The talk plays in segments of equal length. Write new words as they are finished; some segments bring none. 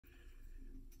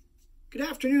Good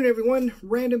afternoon, everyone.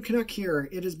 Random Canuck here.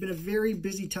 It has been a very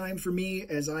busy time for me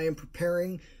as I am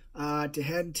preparing to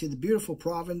head to the beautiful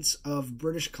province of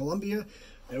British Columbia.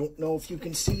 I don't know if you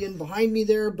can see in behind me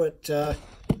there, but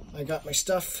I got my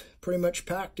stuff pretty much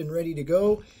packed and ready to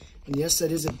go. And yes, that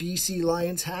is a BC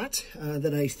Lions hat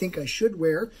that I think I should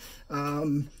wear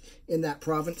in that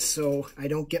province so I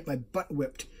don't get my butt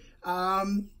whipped.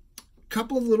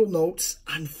 Couple of little notes.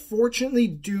 Unfortunately,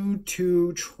 due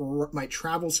to my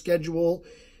travel schedule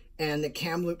and the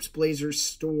Kamloops Blazers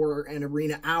store and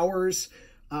arena hours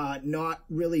not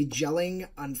really gelling,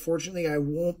 unfortunately, I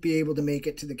won't be able to make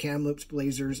it to the Kamloops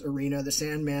Blazers arena, the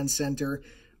Sandman Center,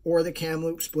 or the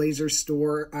Kamloops Blazers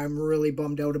store. I'm really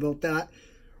bummed out about that.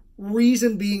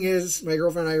 Reason being is my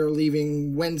girlfriend and I are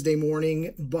leaving Wednesday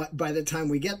morning, but by the time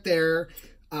we get there,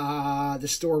 the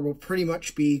store will pretty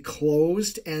much be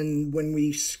closed, and when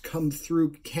we come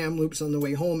through Kamloops on the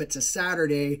way home, it's a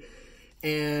Saturday,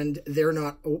 and they're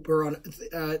not open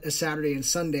on a Saturday and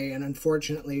Sunday, and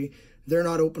unfortunately, they're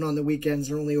not open on the weekends.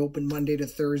 They're only open Monday to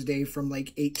Thursday from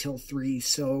like 8 till 3,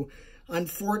 so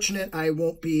unfortunate I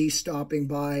won't be stopping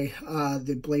by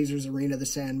the Blazers Arena, the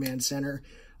Sandman Center.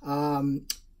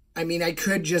 I mean, I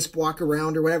could just walk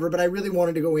around or whatever, but I really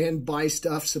wanted to go in, buy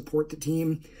stuff, support the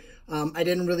team. I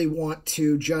didn't really want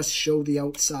to just show the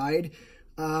outside.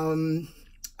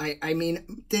 I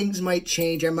mean, things might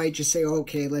change. I might just say,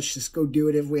 okay, let's just go do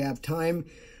it if we have time.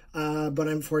 But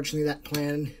unfortunately, that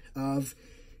plan of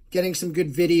getting some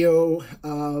good video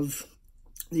of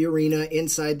the arena,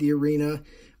 inside the arena,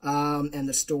 and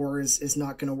the store is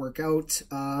not going to work out.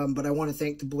 But I want to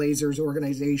thank the Blazers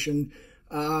organization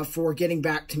for getting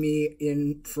back to me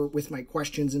with my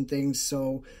questions and things.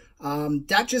 So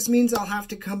that just means I'll have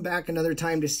to come back another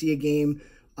time to see a game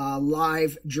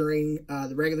live during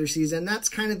the regular season. That's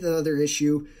kind of the other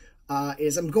issue,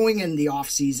 is I'm going in the off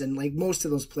season. Like, most of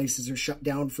those places are shut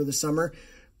down for the summer,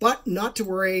 but not to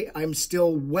worry. I'm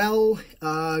still well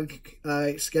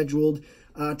scheduled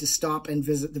to stop and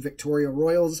visit the Victoria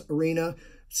Royals Arena.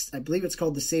 I believe it's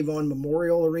called the Save-On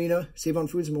Memorial Arena, Save-On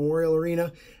Foods Memorial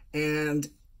Arena, and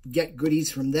get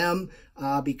goodies from them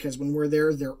because when we're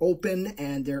there, they're open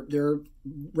and they're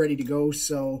ready to go.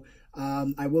 So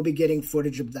I will be getting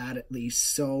footage of that at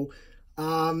least. So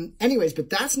anyways, but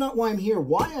that's not why I'm here.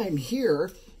 Why I'm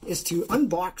here is to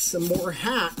unbox some more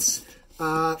hats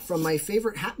from my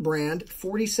favorite hat brand,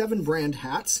 47 brand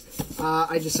hats.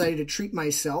 I decided to treat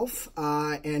myself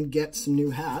and get some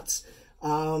new hats.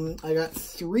 I got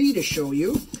 3 to show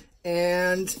you,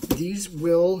 and these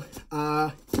will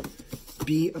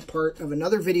be a part of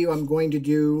another video I'm going to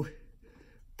do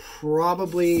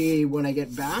probably when I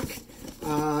get back.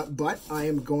 But I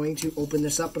am going to open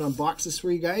this up and unbox this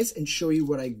for you guys and show you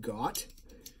what I got.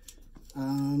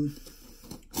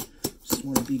 Just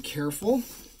want to be careful.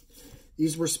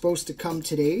 These were supposed to come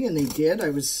today, and they did.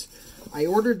 I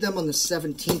ordered them on the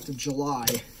 17th of July.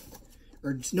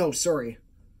 Or, no, sorry.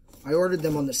 I ordered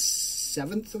them on the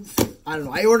 7th of... I don't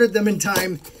know. I ordered them in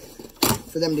time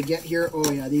for them to get here. Oh,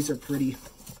 yeah, these are pretty.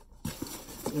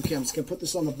 Okay, I'm just going to put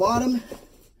this on the bottom.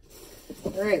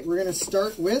 All right, we're going to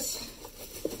start with...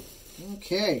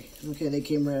 Okay, they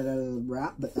came right out of the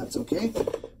wrap, but that's okay.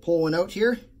 Pull one out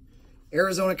here.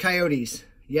 Arizona Coyotes.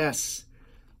 Yes,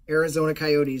 Arizona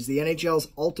Coyotes, the NHL's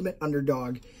ultimate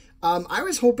underdog. I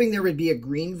was hoping there would be a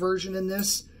green version in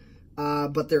this,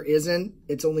 but there isn't.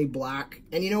 It's only black.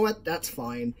 And you know what? That's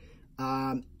fine.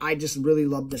 I just really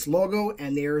love this logo,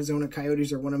 and the Arizona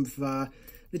Coyotes are one of the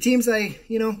teams I,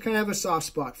 kind of have a soft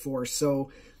spot for.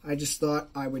 So I just thought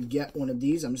I would get one of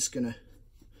these. I'm just going to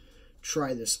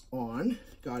try this on.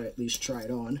 Got to at least try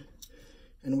it on.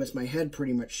 And with my head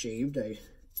pretty much shaved, I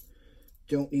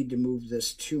don't need to move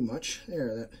this too much.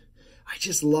 There, I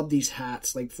just love these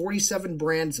hats. Like, 47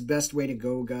 brand's the best way to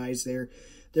go, guys. They're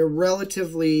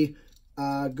relatively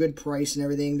good price and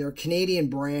everything. They're a Canadian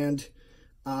brand.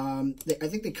 I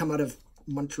think they come out of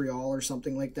Montreal or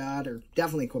something like that, or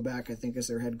definitely Quebec, I think, is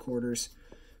their headquarters.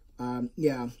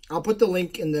 Yeah, I'll put the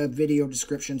link in the video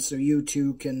description so you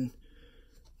too can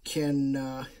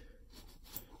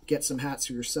get some hats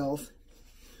for yourself.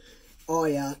 Oh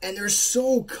yeah, and they're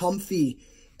so comfy.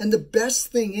 And the best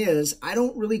thing is, I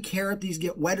don't really care if these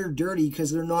get wet or dirty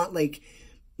because they're not like,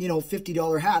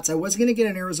 $50 hats. I was going to get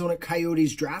an Arizona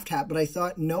Coyotes draft hat, but I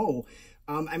thought, no.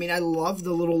 I mean, I love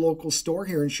the little local store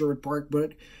here in Sherwood Park,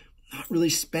 but not really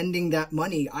spending that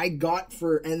money. And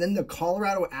then the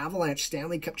Colorado Avalanche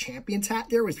Stanley Cup Champions hat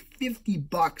there was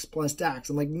 $50 plus tax.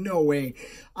 I'm like, no way.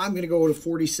 I'm going to go to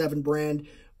 47 brand,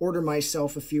 order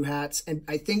myself a few hats. And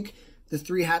I think the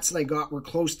 3 hats that I got were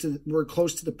close to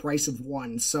the price of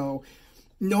one. So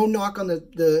no knock on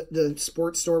the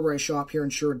sports store where I shop here in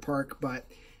Sherwood Park, but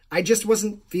I just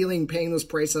wasn't feeling paying those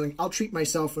prices. I'll treat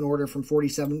myself an order from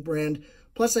 47 brand.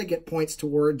 Plus, I get points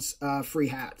towards free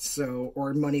hats,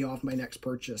 or money off my next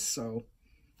purchase. So,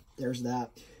 there's that.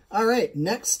 All right,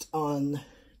 next on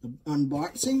the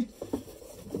unboxing,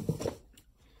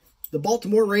 the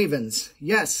Baltimore Ravens.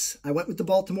 Yes, I went with the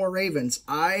Baltimore Ravens.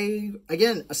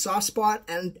 Again, a soft spot,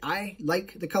 and I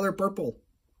like the color purple.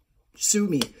 Sue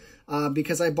me.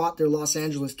 Because I bought their Los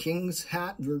Angeles Kings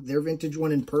hat, their vintage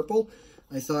one in purple.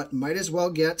 I thought, might as well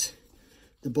get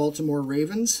the Baltimore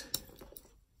Ravens.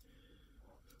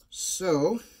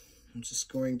 So, I'm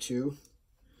just going to,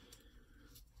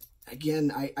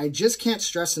 again, I just can't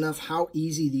stress enough how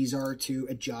easy these are to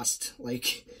adjust.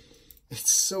 Like, it's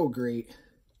so great.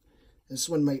 This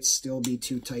one might still be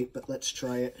too tight, but let's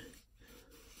try it.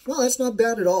 Well, that's not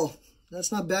bad at all.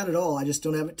 That's not bad at all. I just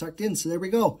don't have it tucked in, so there we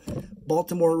go.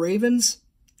 Baltimore Ravens,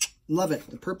 love it.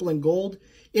 The purple and gold.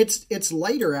 It's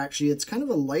lighter, actually. It's kind of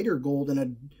a lighter gold and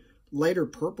a lighter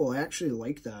purple. I actually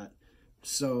like that.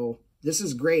 So this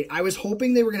is great. I was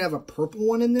hoping they were going to have a purple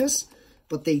one in this,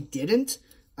 but they didn't.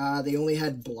 They only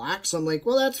had black, so I'm like,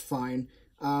 well, that's fine.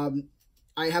 I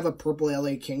have a purple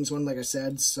LA Kings one, like I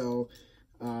said, so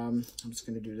I'm just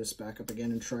going to do this back up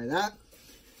again and try that.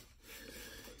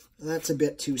 That's a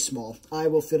bit too small. I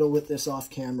will fiddle with this off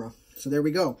camera. So there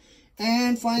we go.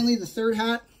 And finally, the third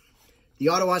hat, the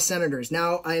Ottawa Senators.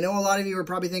 Now, I know a lot of you are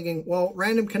probably thinking, well,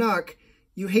 Random Canuck,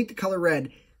 you hate the color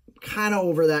red. Kind of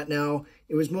over that now.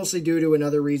 It was mostly due to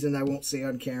another reason I won't say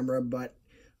on camera, but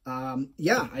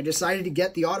yeah, I decided to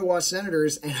get the Ottawa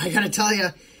Senators, and I got to tell you,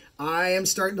 I am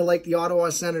starting to like the Ottawa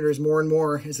Senators more and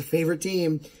more as a favorite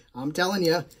team. I'm telling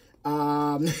you,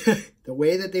 the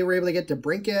way that they were able to get to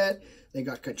Brinkett, they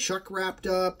got Tkachuk wrapped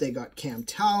up, they got Cam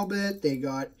Talbot, they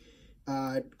got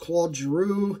Claude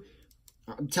Giroux.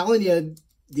 I'm telling you,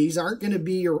 these aren't going to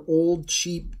be your old,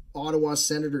 cheap Ottawa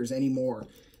Senators anymore.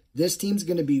 This team's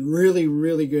going to be really,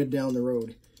 really good down the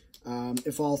road,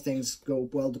 if all things go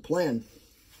well to plan.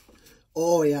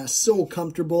 Oh, yeah, so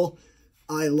comfortable.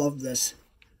 I love this.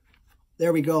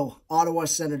 There we go. Ottawa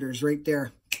Senators right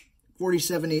there.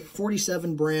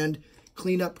 47 brand,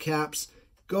 clean-up caps.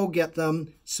 Go get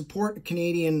them. Support a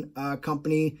Canadian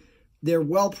company. They're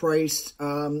well-priced.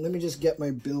 Let me just get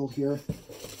my bill here.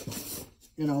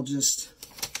 And I'll just...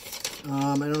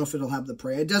 I don't know if it'll have the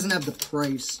price. It doesn't have the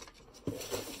price.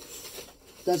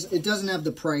 It doesn't have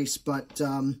the price, but...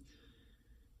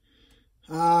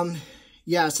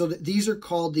 yeah, so these are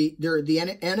called they're the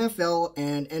NFL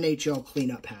and NHL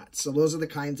cleanup hats. So those are the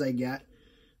kinds I get.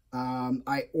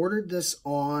 I ordered this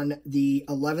on the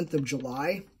 11th of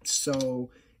July,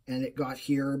 and it got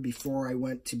here before I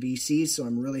went to BC, so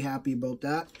I'm really happy about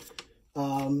that.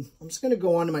 I'm just going to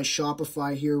go on to my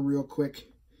Shopify here real quick,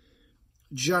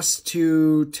 just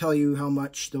to tell you how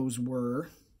much those were.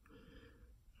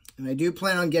 And I do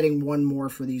plan on getting one more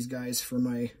for these guys for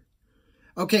my...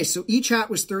 Okay, so each hat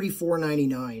was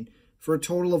 $34.99 for a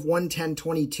total of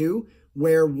 $110.22,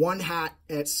 where one hat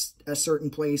at a certain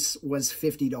place was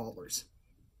 $50.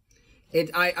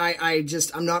 I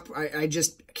just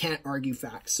can't argue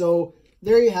facts. So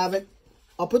there you have it.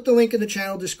 I'll put the link in the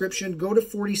channel description. Go to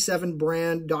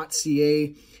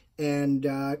 47brand.ca and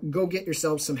go get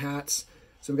yourself some hats.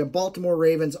 So we've got Baltimore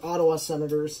Ravens, Ottawa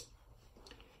Senators,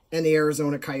 and the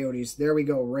Arizona Coyotes. There we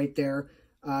go, right there.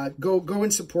 Go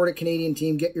and support a Canadian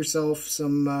team. Get yourself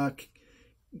some,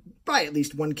 buy at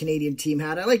least one Canadian team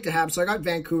hat. I like to have, so I got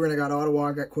Vancouver and I got Ottawa,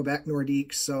 I got Quebec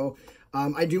Nordiques. So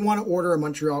I do want to order a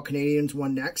Montreal Canadiens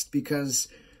one next because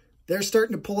they're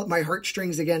starting to pull at my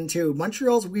heartstrings again too.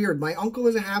 Montreal's weird. My uncle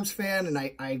is a Habs fan and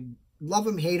I love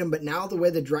him, hate him, but now the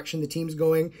way the direction the team's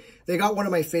going, they got one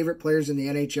of my favorite players in the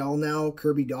NHL now,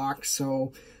 Kirby Dach.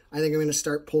 So I think I'm going to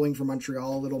start pulling for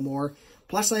Montreal a little more.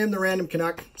 Plus, I am the Random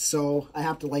Canuck, so I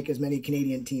have to like as many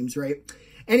Canadian teams, right?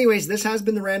 Anyways, this has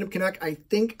been the Random Canuck.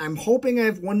 I'm hoping I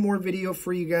have one more video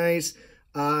for you guys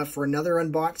for another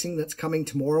unboxing that's coming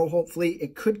tomorrow, hopefully.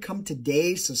 It could come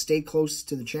today, so stay close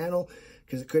to the channel,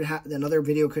 because another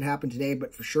video could happen today,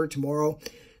 but for sure tomorrow.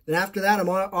 Then after that, I'm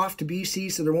off to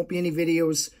BC, so there won't be any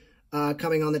videos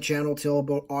coming on the channel till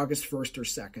about August 1st or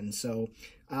 2nd. So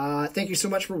thank you so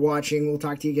much for watching. We'll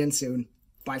talk to you again soon.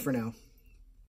 Bye for now.